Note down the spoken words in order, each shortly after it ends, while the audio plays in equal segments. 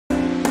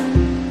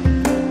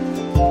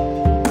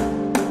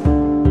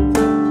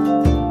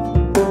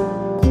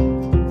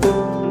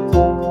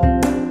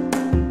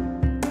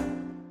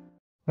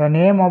The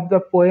name of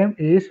the poem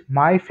is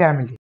My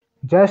Family.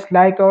 Just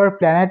like our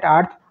planet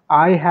Earth,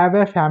 I have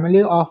a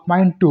family of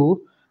mine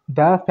too.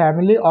 The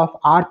family of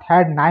Earth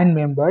had 9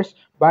 members,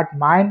 but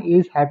mine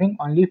is having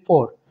only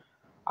 4.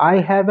 I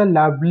have a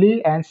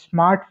lovely and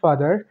smart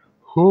father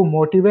who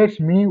motivates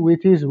me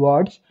with his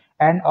words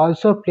and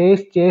also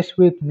plays chess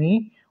with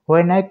me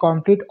when I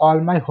complete all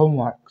my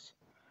homeworks.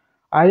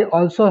 I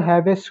also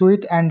have a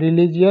sweet and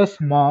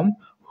religious mom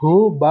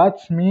who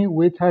bathes me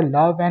with her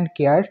love and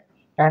care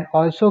and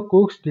also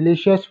cooks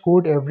delicious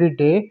food every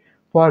day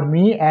for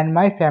me and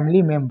my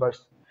family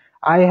members.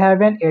 I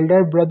have an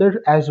elder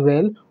brother as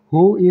well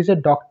who is a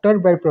doctor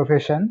by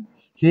profession.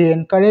 He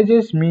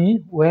encourages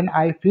me when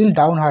I feel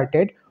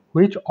downhearted,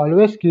 which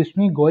always keeps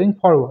me going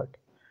forward.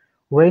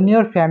 When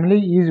your family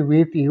is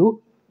with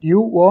you,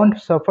 you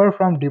won't suffer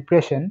from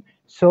depression,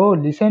 so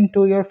listen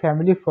to your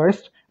family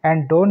first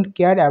and don't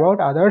care about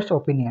others'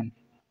 opinion.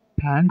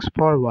 Thanks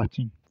for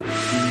watching.